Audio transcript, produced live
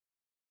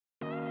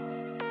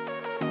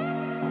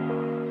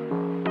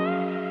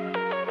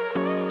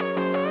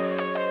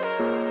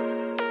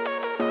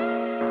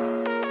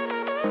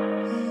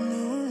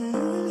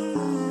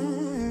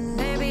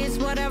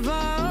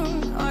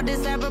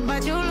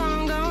that you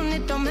long gone,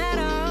 it don't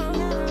matter.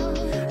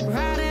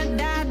 Ride or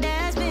die,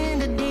 that's been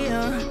the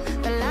deal.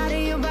 The light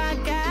of your back,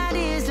 I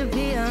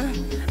disappear.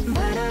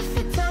 But if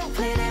you don't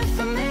play that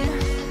for me,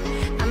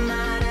 I'm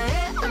out of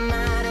it, I'm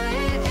out of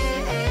it.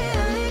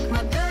 I lick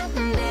my cup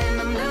and then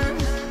I'm done.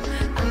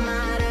 I'm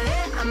out of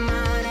it, I'm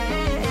out of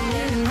it. And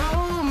you know,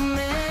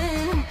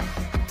 man,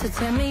 to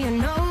tell me you're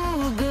no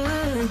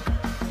good.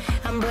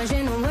 I'm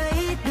brushing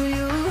away, do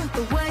you,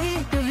 the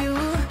weight of you,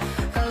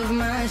 of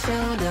my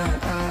shoulders.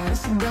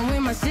 Done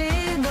with my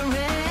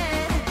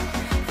cigarette,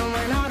 and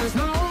when all the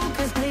smoke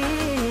is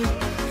clear,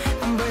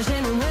 I'm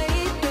brushing away,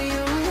 do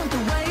you, the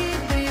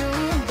weight of you,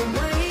 the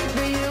weight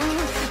of you.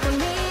 Don't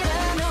need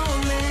an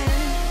old man.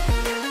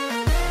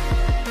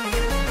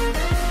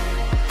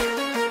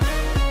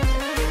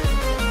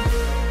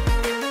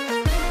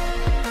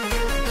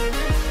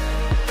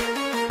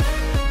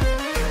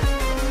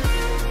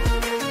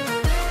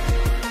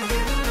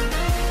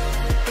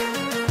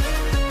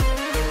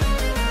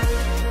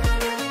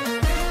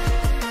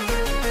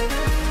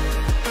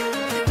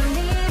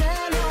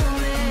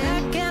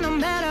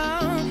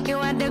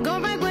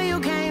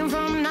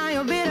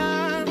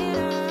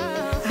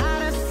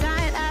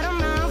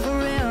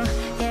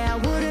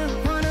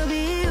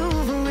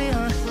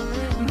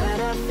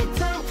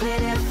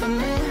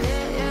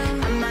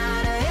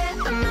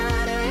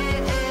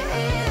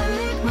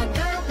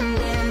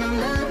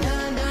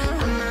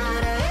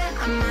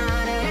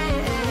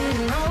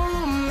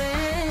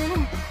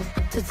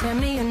 Tell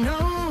me you're no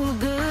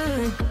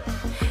good.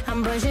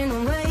 I'm brushing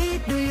away,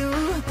 do you,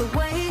 the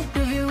weight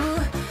of you,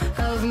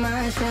 of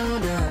my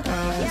shoulders.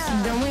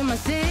 Done with my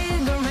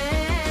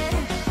cigarette,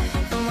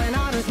 and when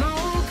all the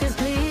smoke is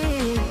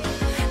clear,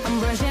 I'm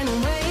brushing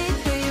away,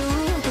 do you,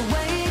 the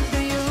weight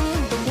of you,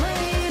 the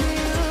weight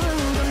of you.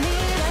 Don't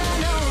need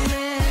an old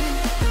man.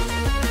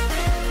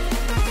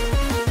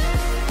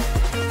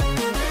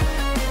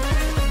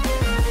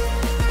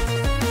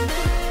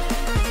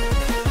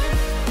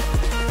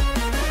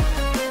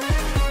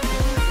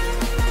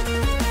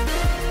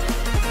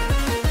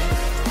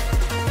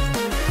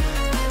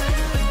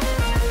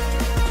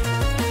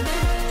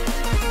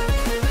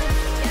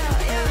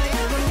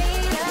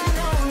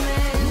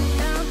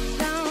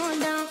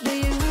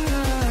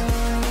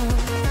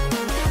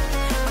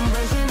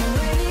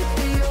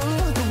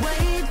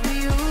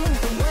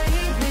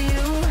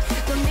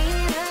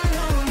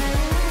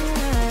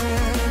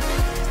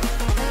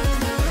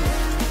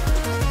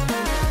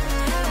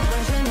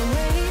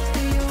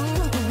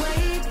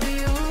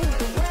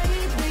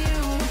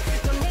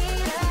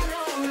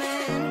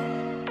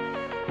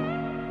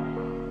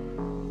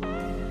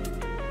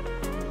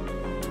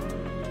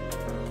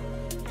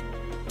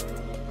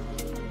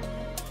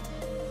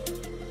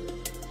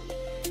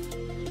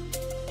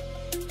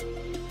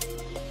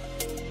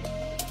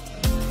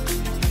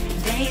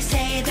 They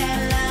say that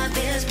love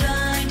is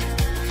blind,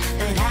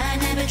 but I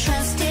never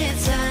trusted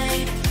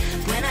sight.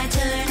 When I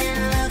turn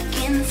and look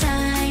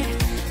inside,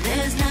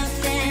 there's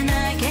nothing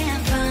I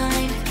can't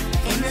find.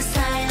 In the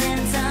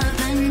silence of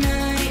the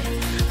night,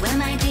 when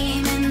my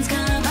demons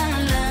come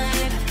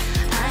alive,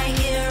 I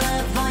hear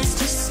a voice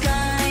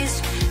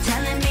disguised,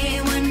 telling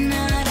me we're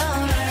not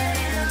alright.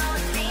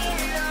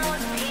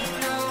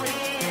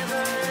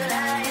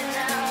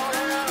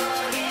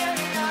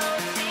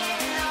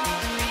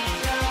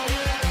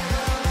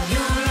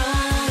 You're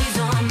always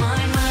on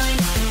my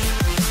mind.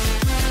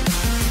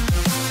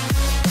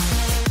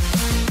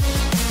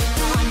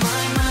 On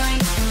my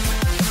mind.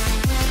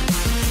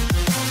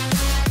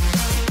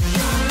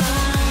 You're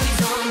always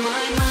on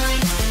my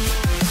mind.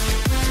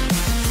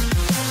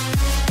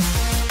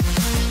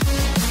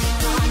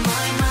 On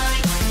my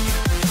mind.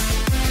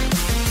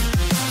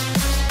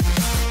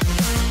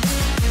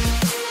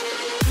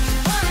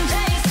 One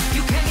taste,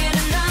 you can't get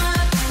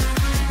enough.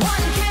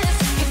 One kiss,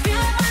 you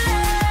feel my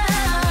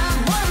love.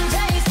 One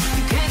taste,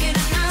 you can't get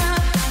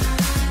enough.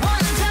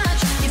 One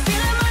touch, you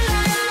feel my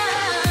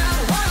love.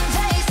 One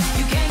taste,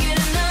 you can't get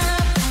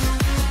enough.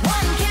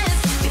 One kiss,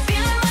 you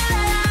feel my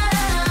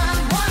love.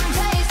 One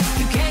taste,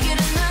 you can't get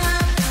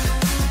enough.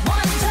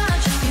 One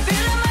touch, you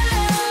feel my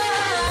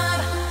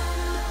love.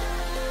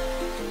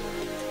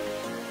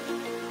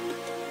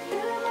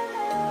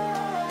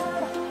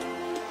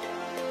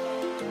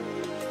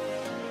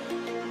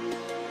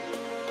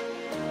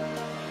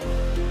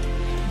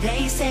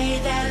 They say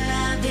that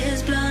love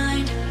is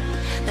blind,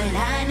 but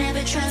I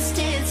never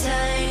trusted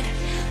sight.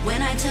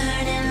 When I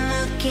turn and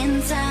look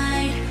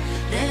inside,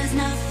 there's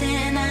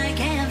nothing I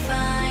can't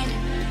find.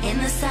 In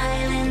the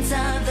silence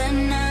of the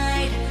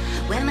night,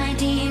 when my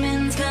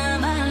demons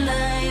come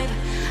alive,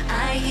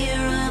 I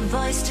hear a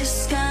voice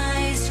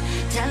disguised,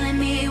 telling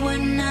me we're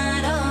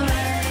not alright.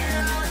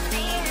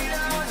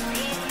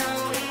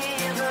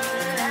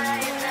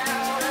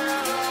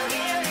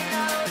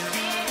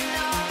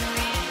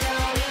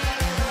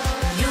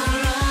 You're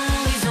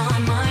always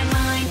on my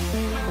mind.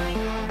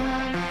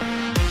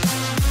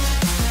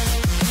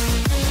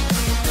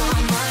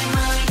 On my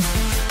mind.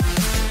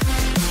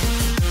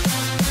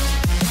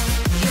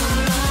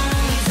 You're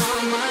always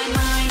on my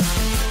mind.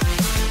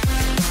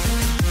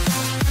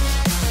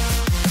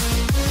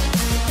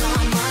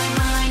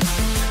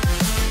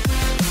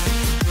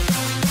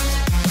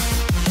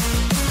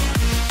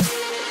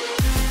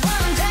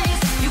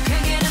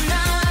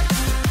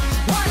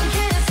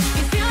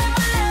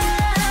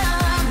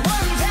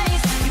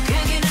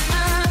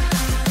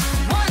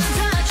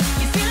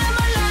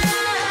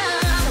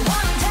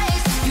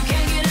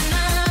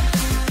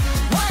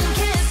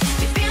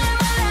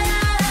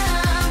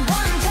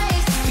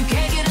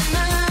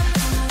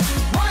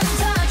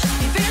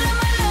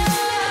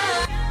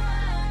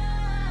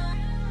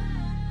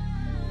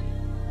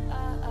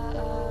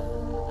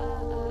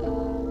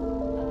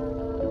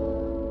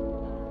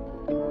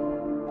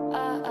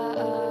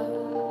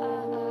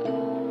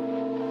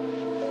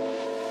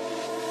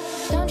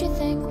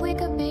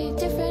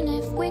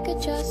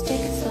 could just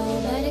take it slow,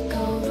 let it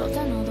go. Roll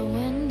down all the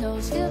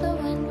windows, feel the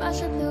wind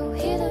rushing through.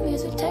 Hear the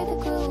music, take the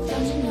groove.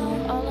 Don't you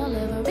know all I'll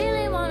ever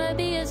really wanna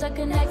be is a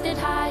connected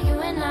high. You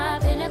and I,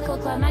 pinnacle,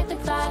 climactic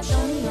vibe.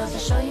 Show me yours, I'll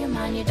show you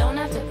mine. You don't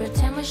have to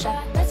pretend we're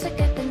shy. Let's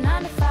forget the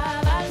 9 to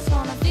 5. I just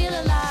wanna feel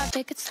alive.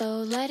 Take it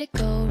slow, let it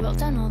go. Roll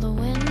down all the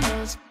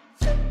windows.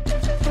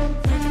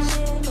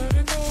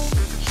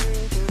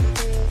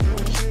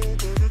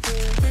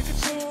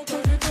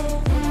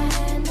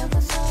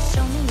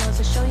 Show me yours,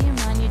 I'll show you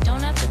mine. You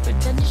don't have to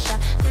pretend you're shy.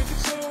 Take it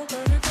slow,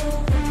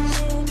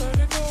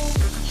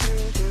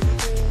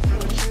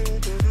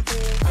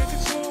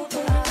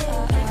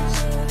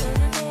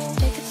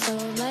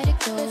 let it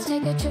go. Let's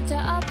take a trip to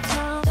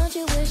uptown. Don't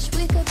you wish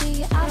we could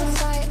be out of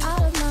sight,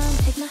 out of mind?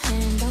 Take my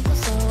hand, don't go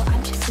slow.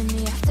 I'm chasing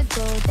the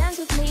afterglow. Dance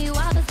with me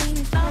while the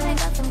beat finally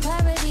got some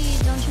clarity.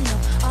 Don't you know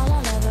all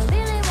I'll ever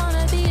really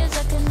wanna be is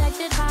a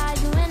connected high.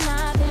 You and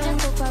I,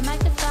 pinnacle,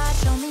 climactic vibe.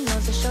 Show me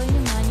yours, I'll show you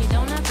mine. You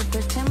don't have to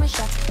pretend we're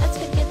shy. Let's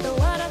forget the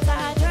world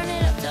outside, turn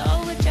it up to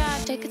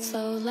overdrive. Take it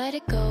slow, let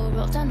it go.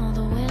 Roll down all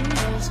the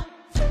windows.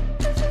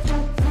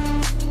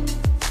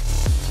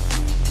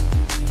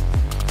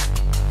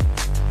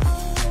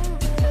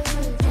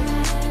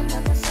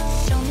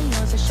 Show me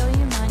yours, I'll show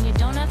you mine. You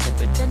don't have to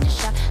pretend you're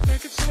shy.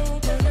 Take it slow,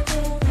 let it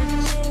go. Take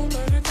it slow,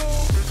 let it go.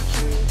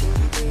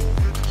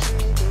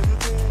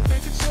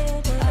 Take it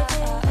slow,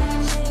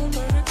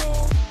 let it go.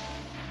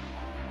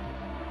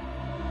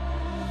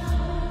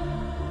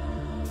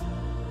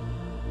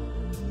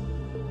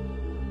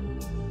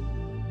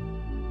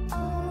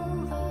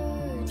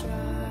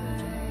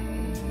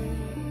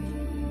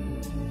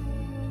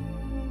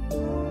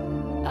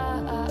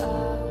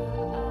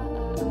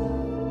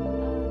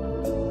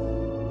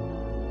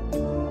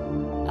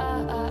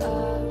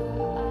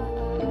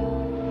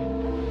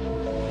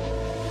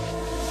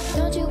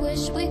 Don't you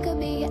wish we could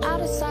be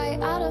out of sight,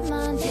 out of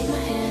mind? Take my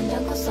hand,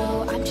 don't go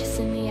slow. I'm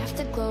chasing the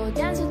afterglow.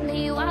 Dance with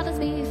me while the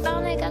beat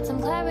finally got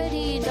some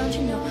clarity. Don't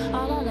you know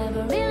all I'll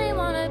ever really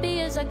wanna be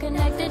is a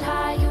connected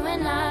high. You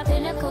and I,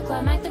 pinnacle,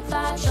 climactic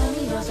vibe. Show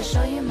me yours, I'll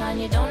show you mine.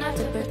 You don't have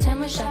to pretend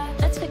we're shy.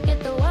 Let's forget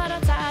the world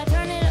outside,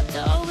 turn it up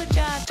to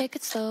overdrive. Take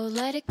it slow,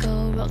 let it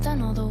go. Roll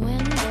down all the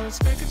windows.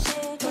 Take it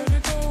slow, let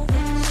it go.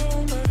 Take it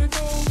slow, let it go.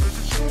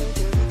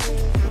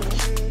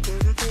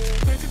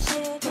 Take it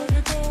slow, let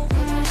it go.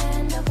 Take my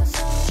hand, don't go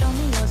slow. Show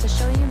me yours, I'll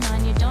show you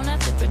mine. You don't have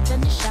to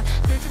pretend you're shy.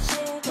 Take it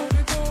slow, let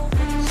it go.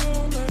 Take it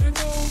slow, let it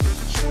go.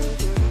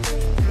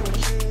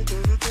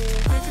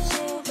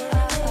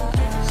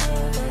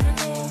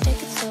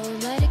 Take it slow,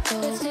 let it go.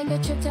 Let's take a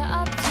trip to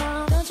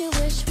uptown. Don't you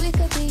wish we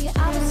could be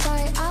out of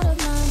sight, out of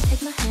mind?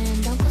 Take my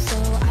hand, don't go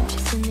slow. I'm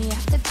chasing the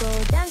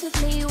afterglow. Dance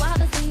with me while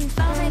the beat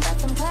finally got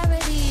some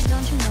clarity.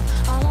 Don't you know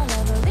all I'll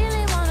ever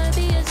really wanna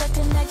be is a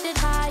connected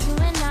high. You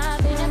and I,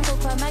 pinnacle,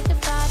 climactic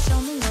vibe. Show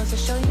me yours, I'll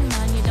show you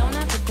mine. You don't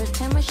have to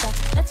pretend we're shy.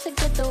 Let's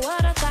forget the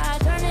world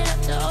outside, turn it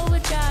up to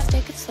overdrive.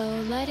 Take it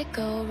slow, let it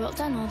go. Roll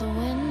down all the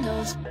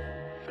windows.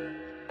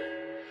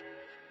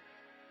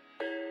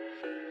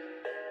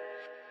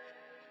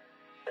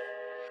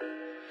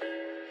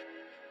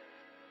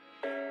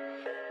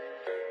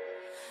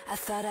 I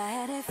thought I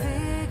had it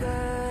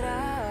figured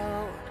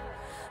out,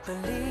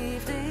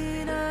 believed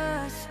in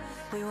us.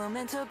 We were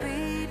meant to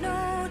be,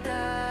 no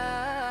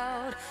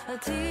doubt. A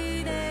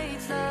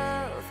teenage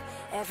love,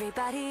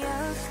 everybody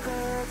else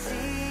could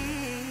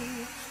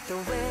see the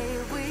way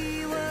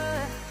we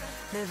were,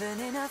 living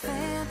in a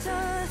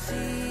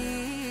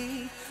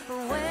fantasy. But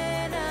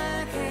when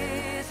I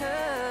kiss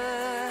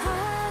her,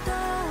 I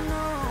don't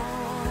know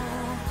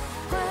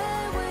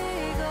where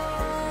we're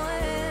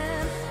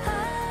going. I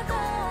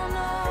don't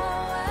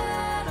know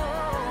at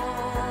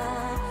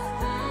all.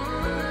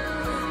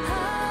 I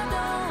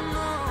don't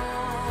know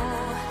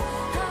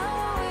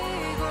how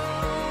we're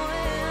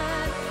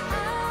growing.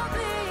 I'll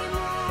be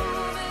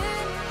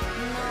moving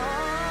on.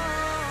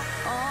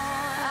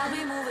 I'll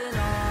be moving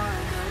on.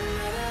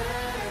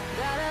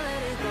 Gotta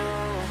let it go.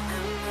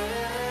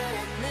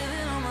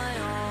 Living on my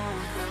own.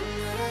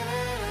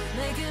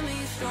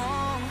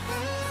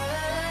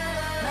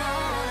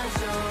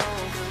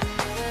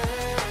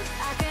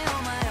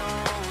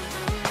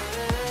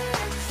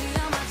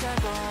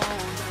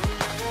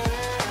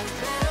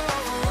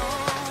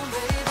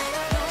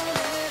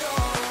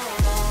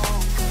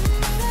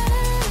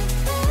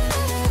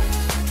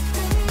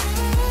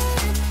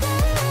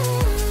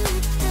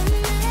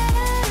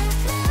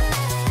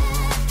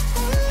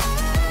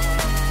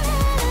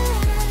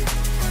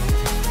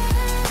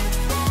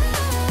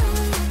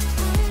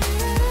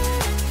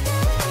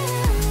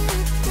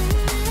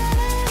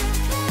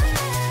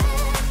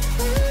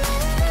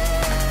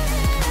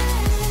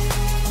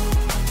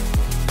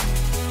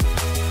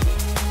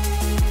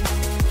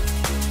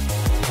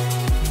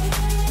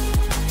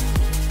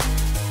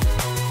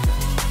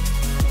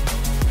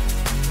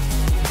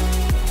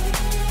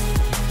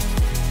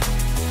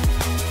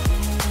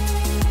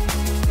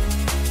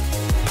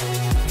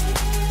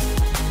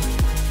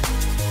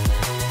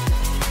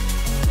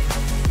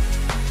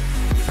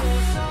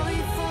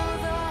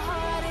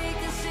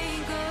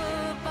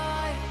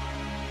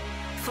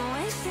 for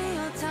wasting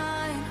your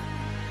time,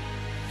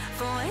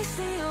 for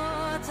wasting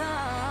your time.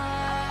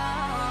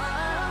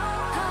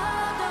 I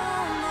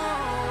don't know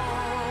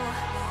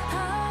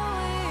how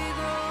we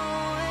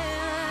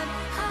growing,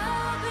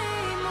 I'll be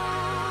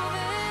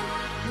moving,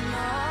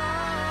 no,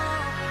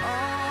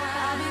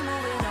 I'll be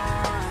moving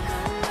on.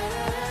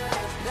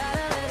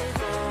 Gotta let it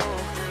go,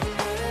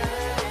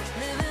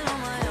 living on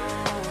my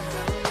own,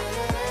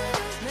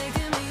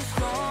 making me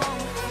strong.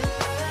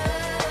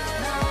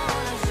 Now I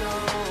wanna show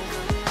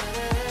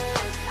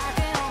I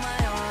can hold my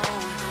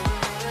own.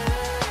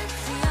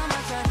 See how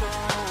much I've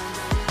grown.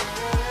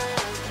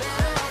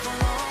 Better off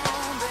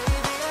alone,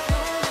 baby.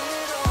 Don't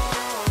live all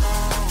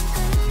alone.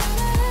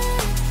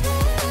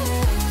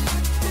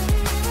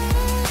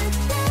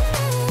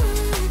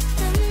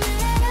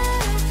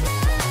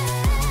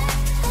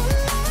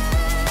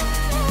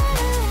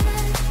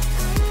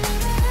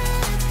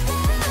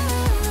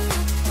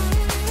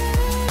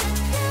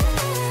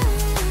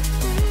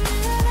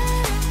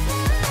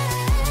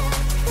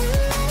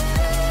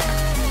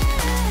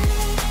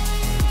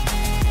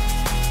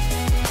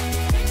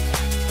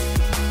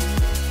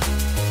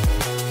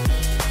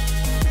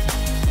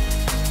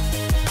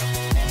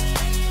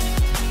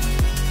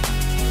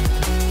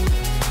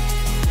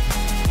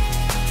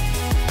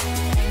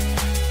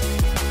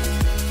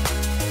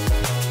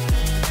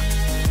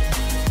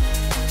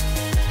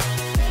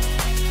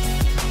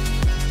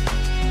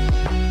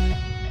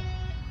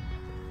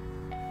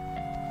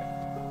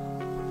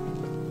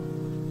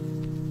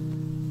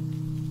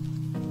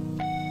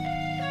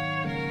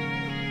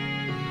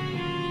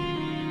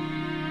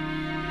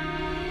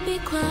 Be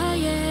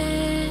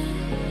quiet.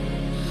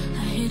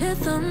 I hear the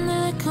thunder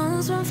that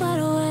comes from far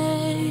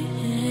away.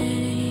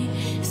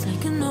 It's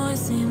like a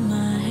noise in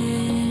my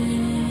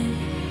head.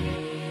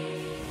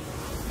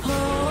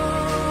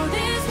 Oh,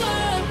 this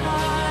world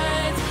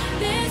hides,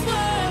 this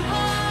world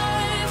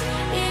hides.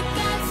 It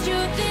cuts you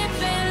deep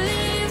and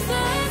leaves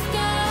the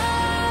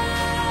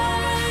sky.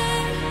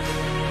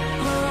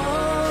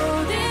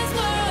 Oh, this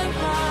world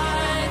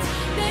hides,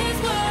 this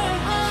world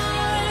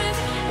hides.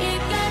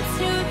 It cuts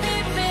you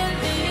deep and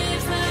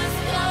leaves the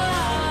sky.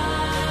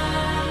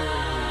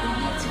 We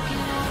need to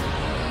get out,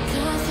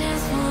 'cause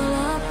things fall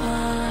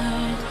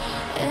apart,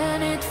 and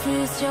it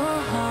frees your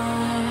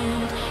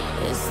heart.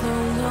 It's no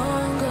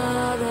longer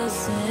the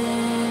same.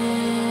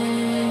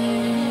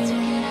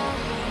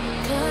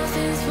 'Cause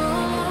things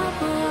fall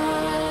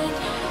apart,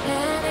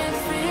 and it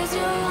frees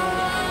your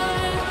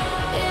heart.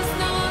 It's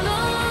no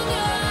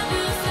longer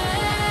the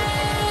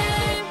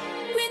same.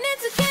 We need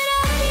to get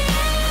out here.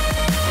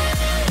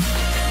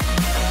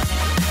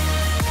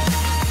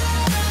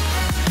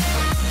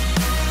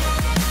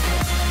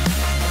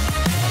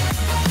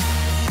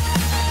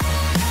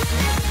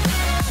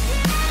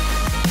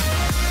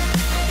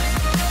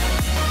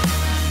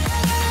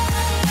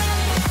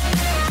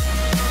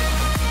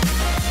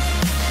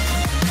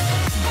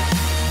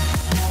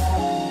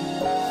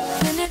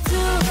 We need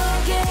to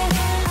get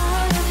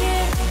out of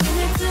here. We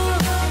need to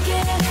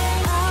get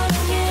out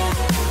of here.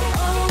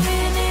 All we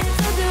need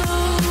to do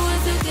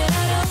is to get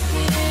out of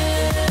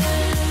here.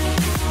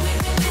 We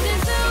need to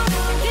get out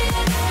of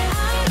here.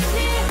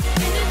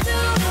 We need to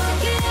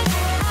get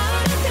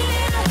out of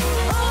here.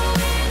 All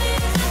we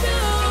need to do,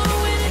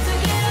 we need to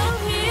get out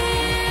of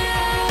here.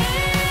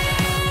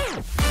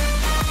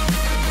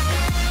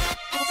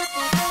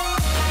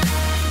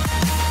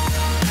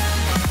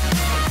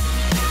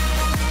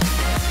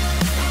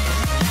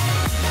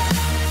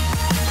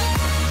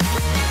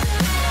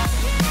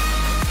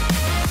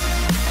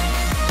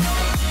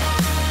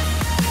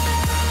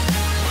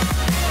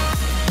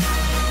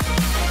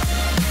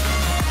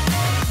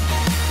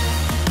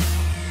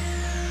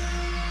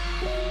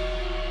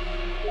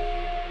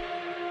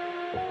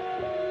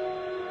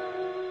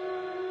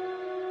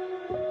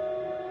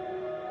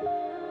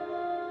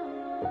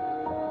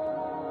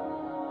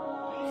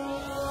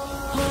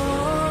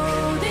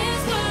 Oh,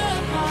 this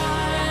world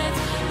hides,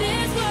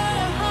 this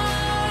world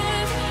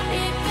hides.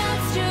 It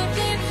cuts you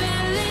deep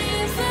and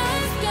leaves the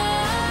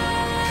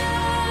sky.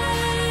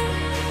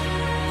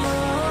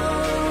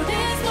 Oh,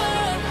 this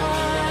world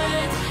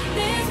hides,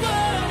 this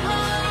world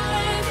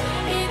hides.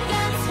 It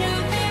cuts you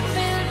deep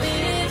and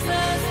leaves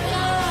the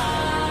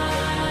sky.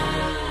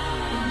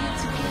 We need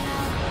to get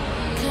out,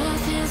 'cause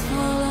things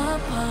fall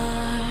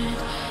apart,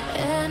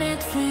 and it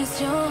frees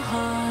your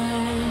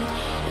heart.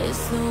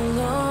 It's no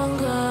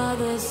longer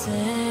the same.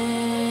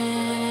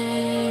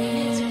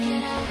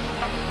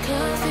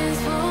 'Cause things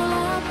fall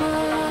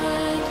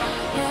apart,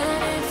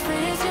 and it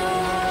frees your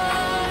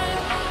heart.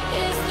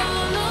 It's no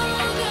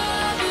longer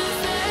the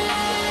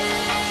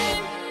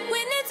same. We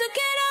need to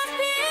get out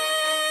here.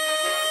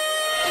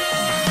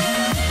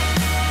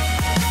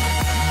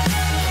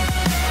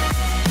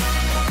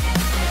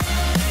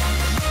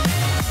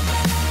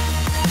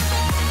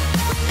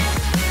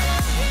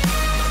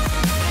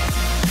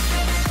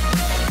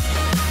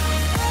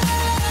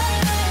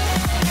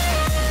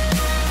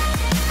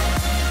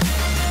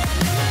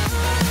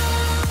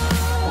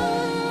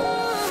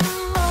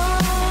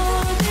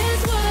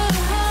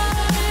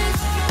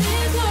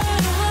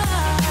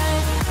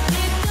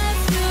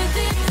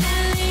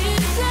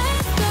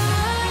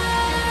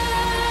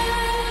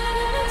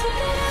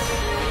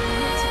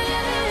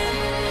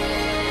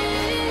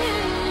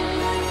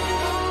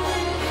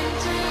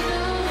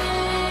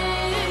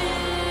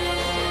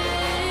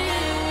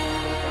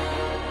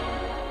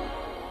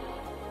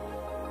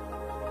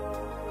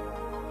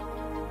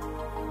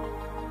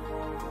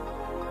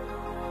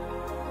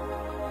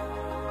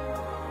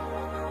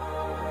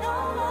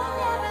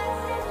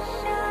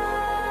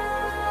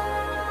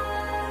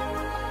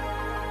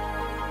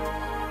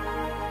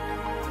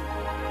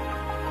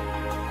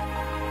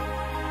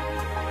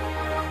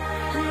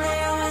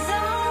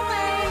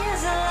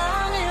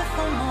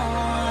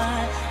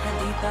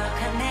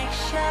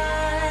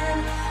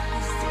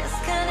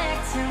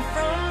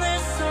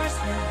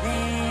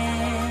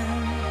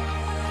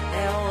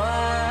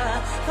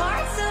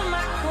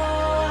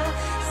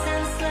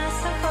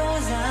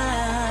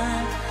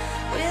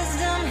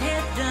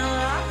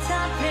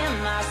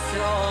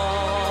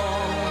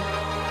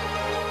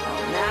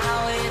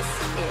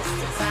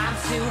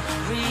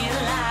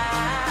 realign,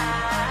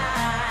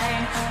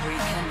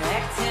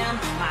 reconnecting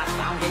my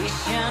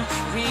foundation,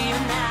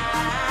 reunite.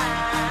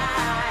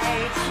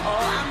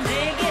 Oh, I'm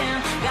digging,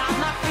 got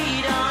my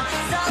feet on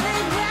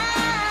solid ground.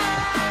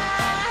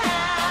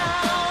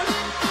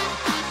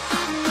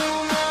 No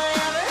more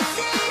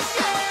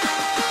levitation.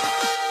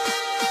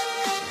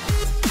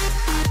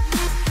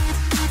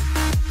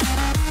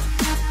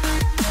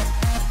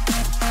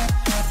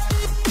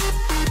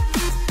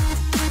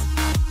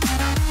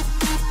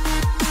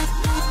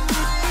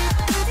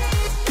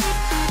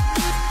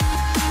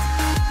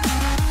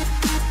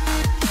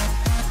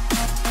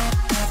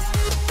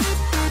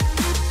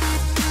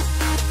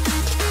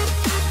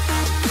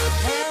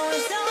 There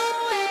was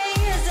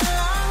always a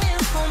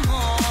longing for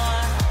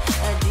more,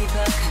 a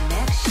deeper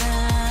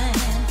connection.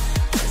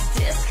 Was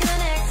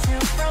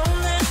disconnected from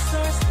the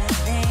source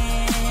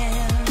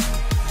within.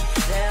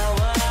 There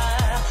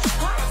were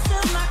parts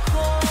of my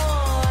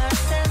core,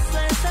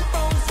 senseless and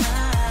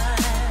frozen.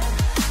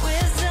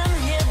 Wisdom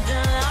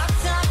hidden,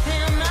 locked up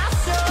in my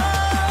soul.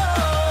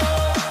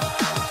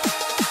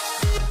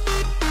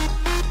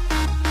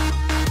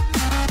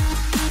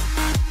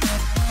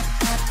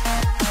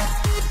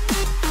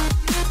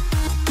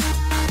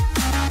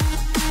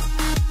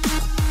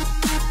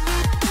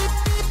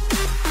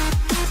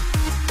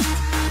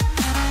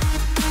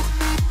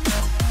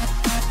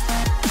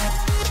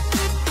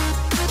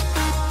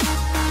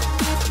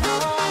 No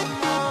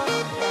more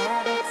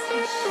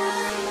levitation.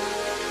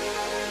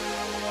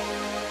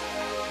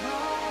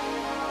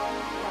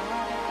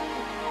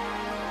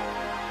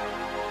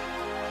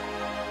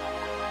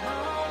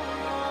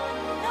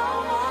 No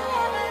more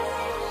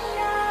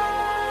levitation.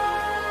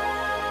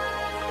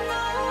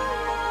 No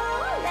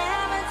more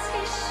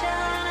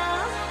levitation.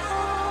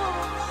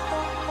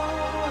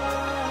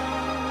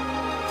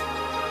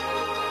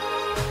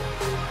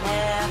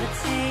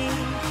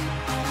 Levitate.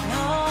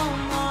 No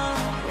more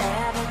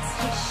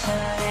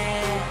levitation.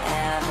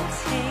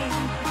 Levitate.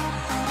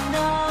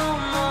 No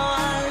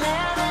more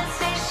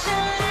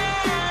levitation.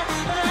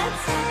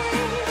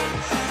 Levitate.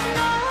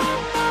 No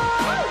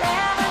more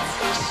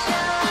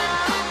levitation.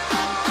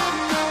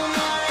 No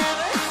more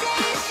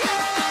levitation.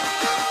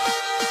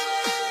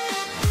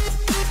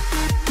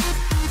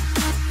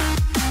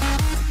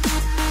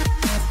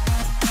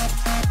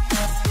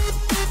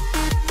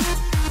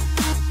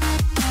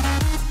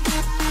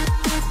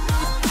 No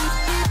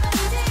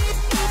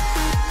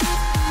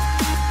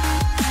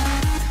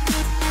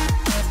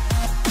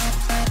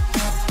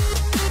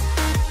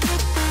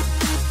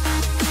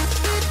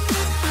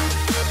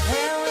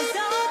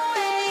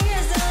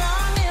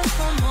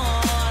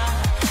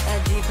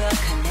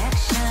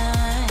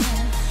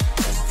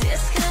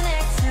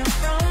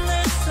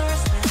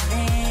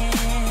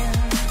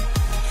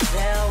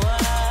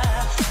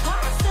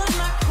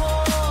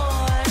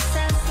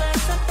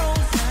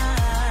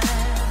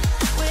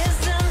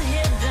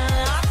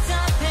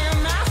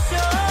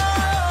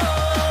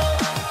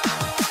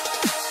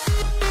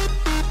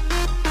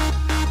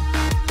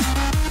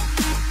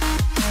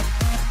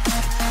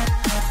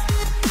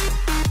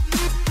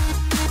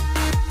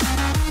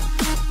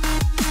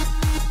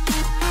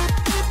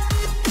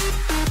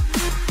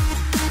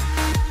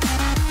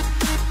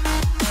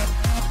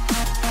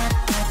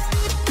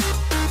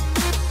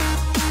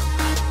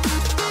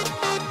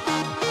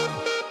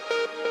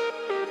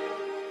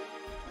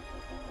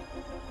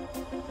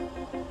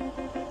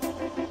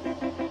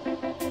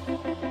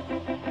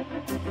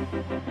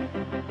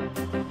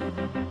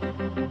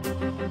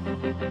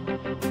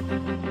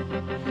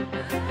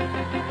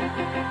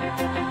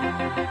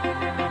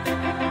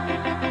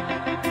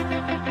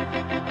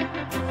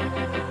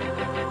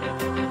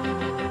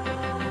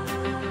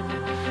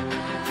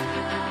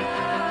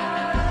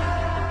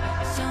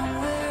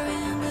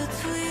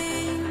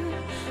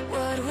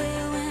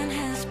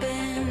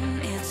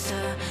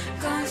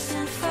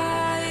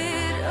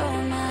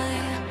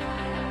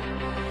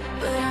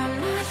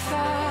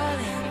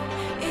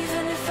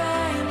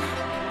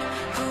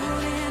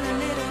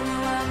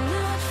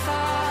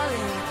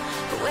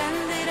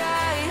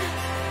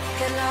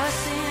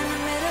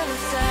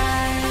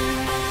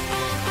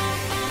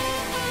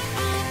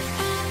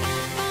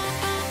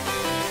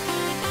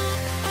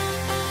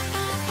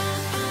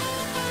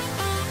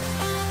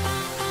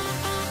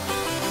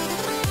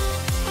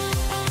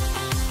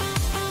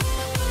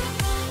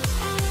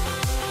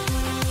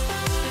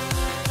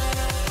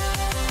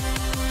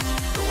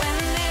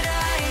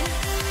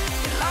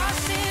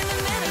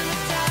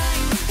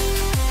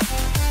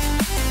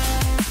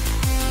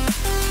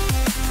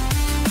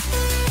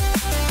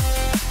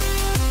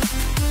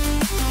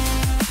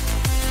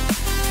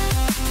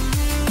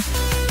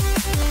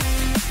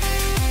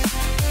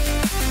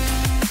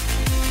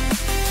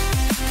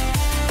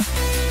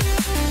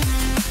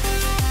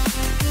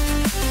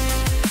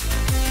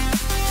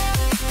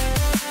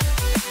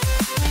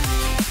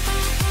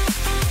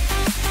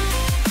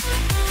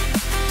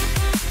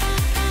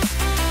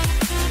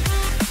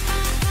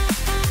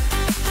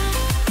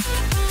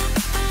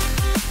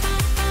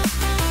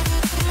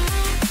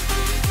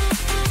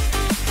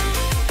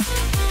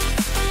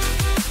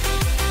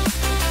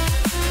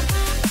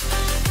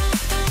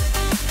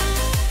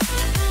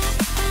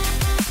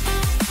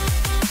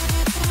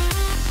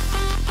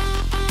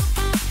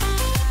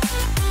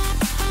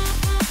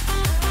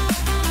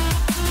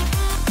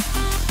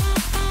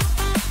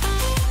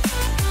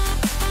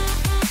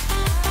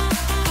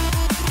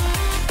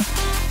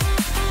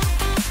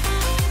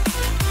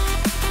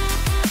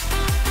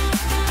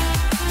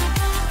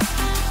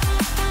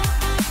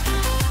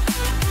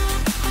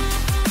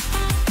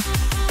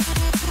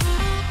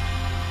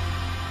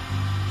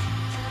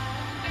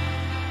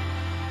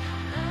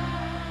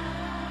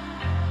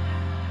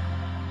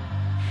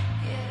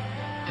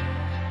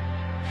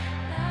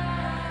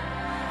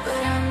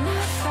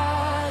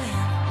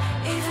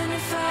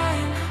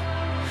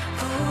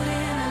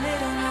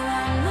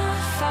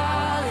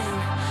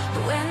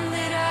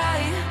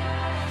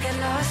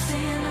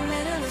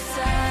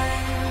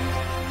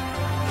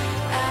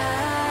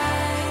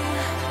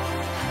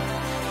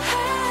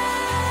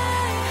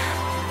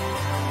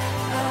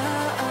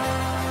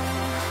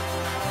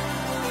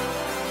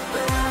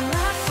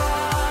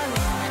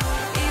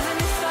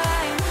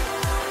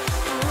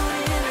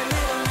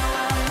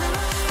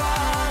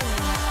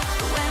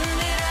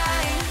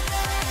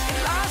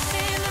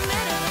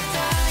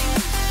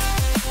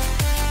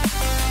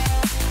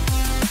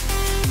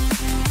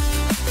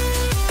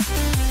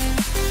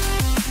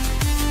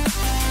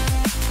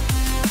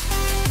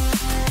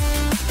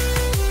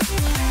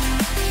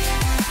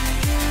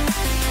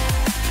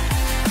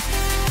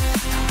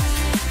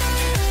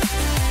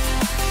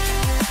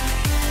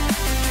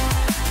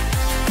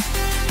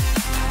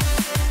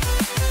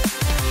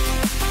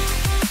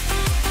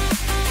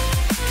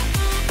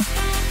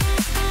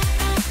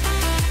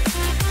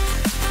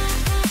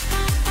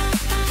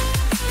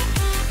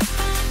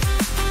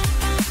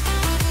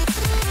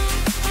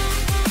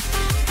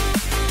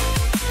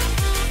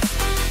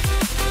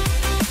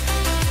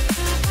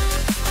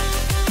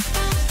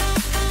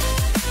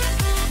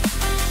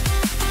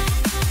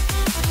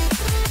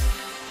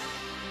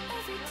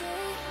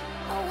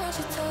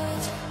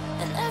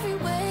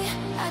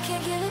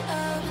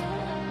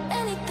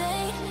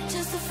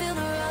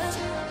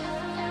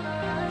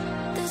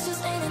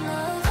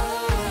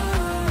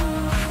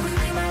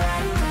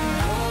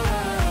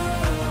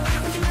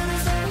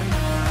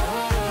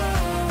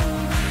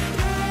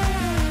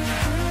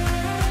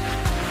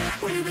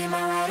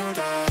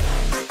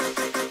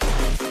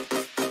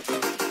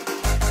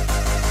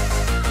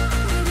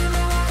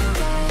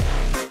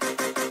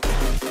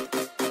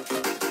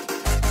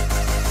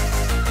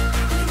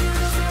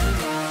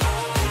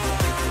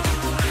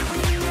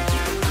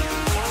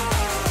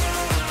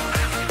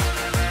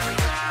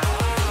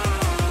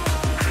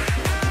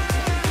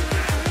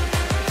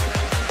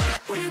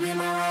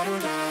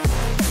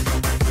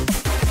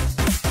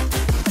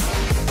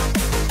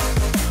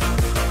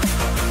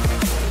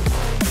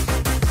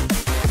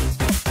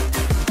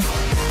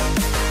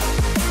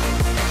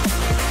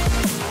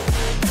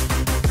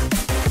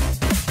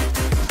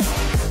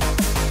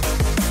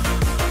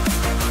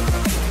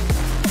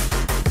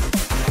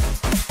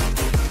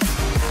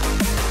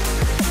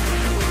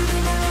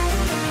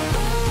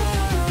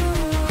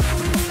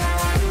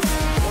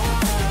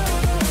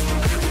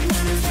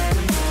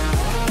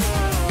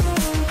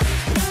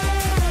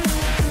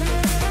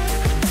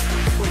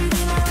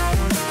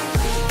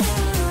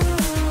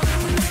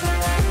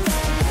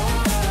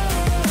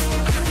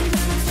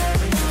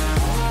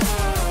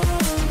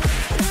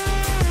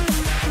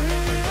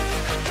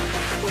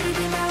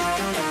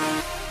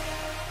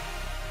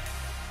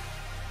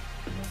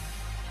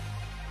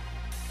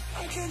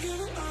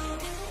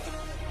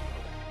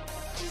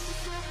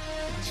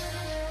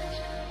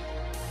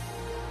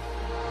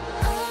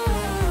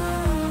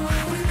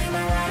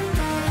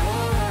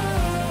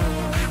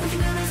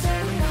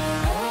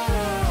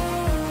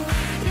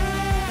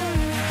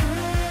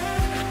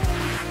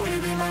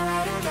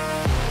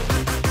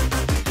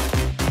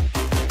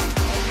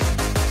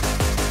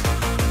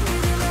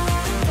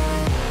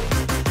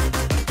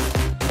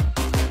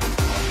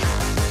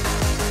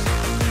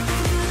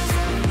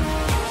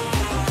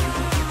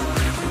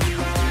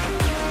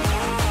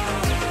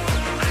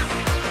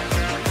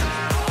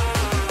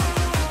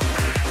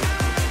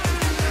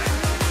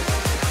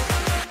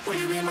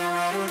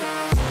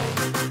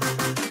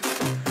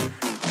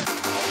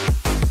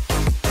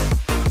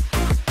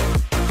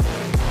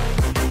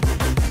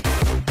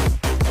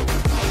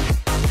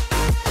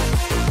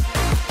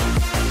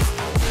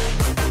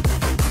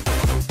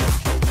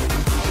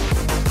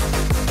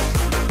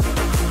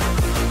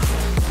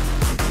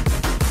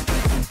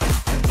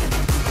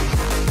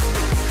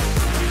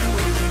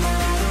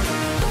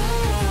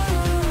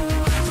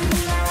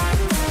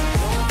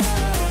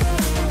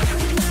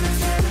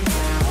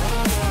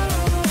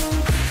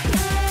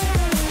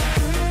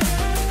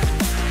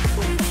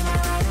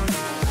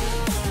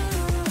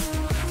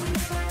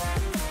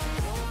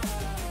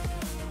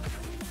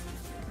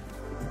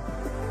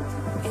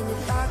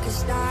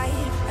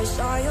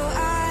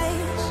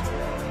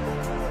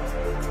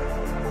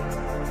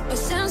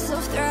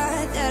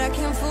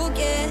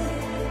forget.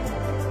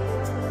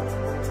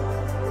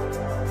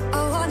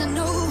 I wanna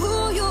know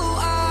who you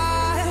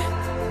are.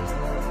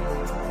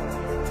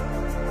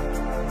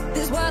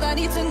 This is what I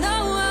need to know.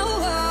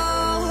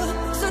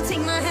 So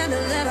take my hand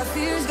and let our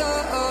fears go.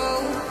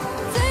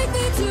 Take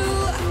me to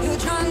your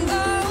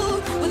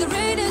jungle where the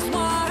rain is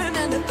warm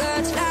and the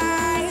birds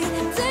fly.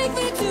 Take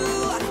me to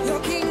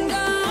your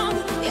kingdom.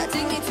 Yeah,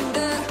 take me to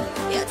the.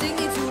 Yeah, take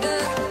me to the.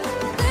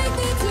 Take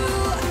me to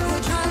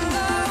your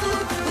jungle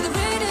where the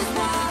rain is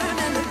warm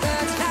and the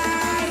birds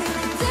fly.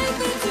 Take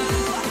me to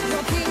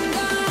your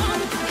kingdom.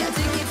 Yeah,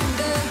 take me to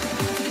the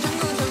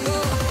jungle.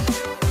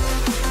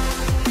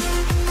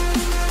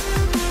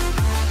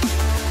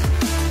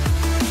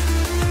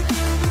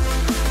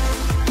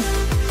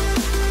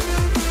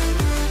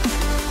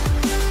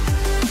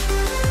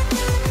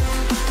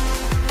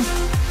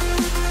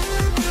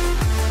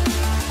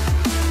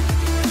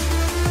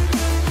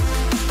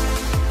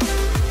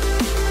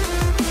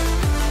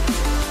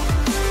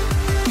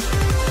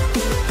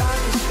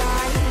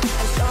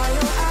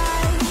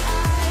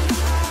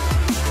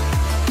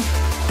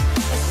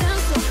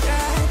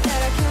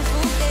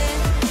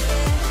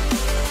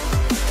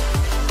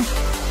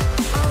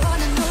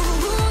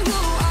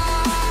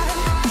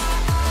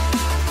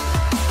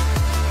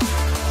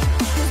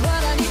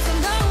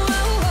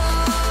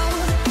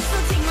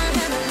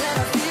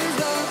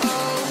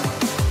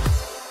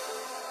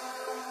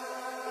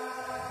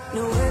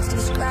 No words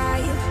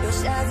describe your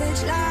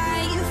savage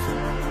life.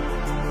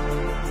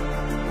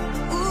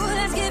 Ooh,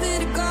 let's give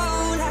it a go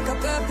like our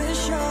purpose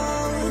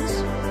shows.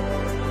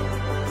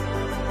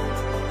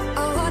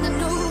 I wanna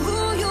know who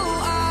you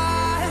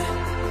are.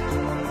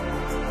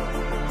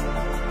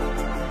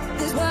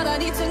 This is what I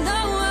need to know.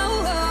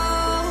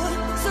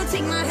 So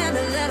take my hand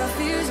and let our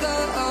fears go.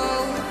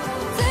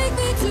 Take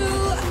me to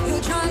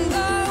your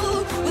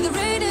jungle where the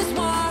rain is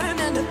warm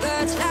and the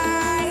birds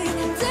fly.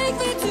 Take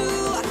me to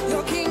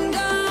your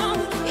kingdom.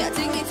 Yeah,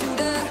 take me to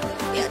the.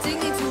 Yeah, take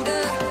me to the.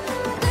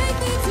 Take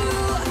me to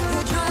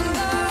your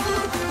jungle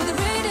where the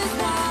rain is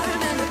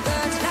warm and the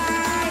birds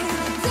fly.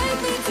 Take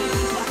me to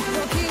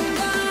your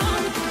kingdom.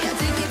 Yeah,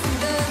 take me to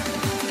the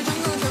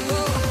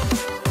jungle.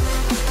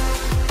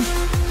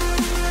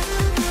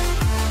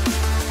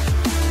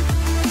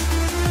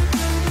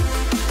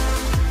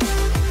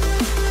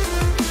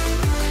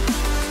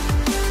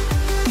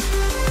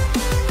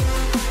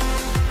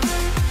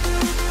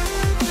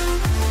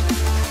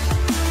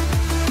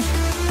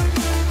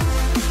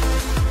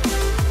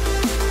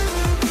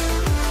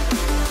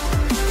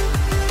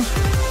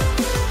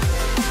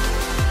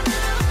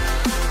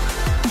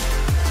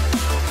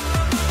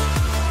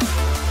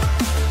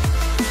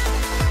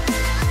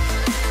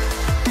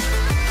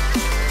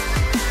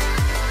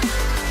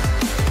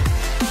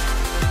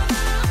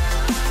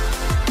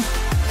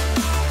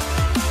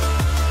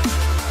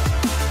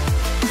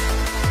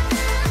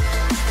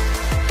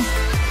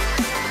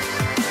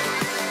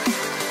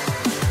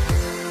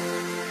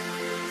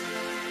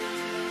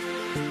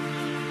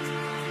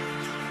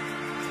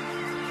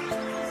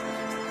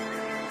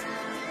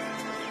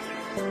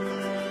 Thank you.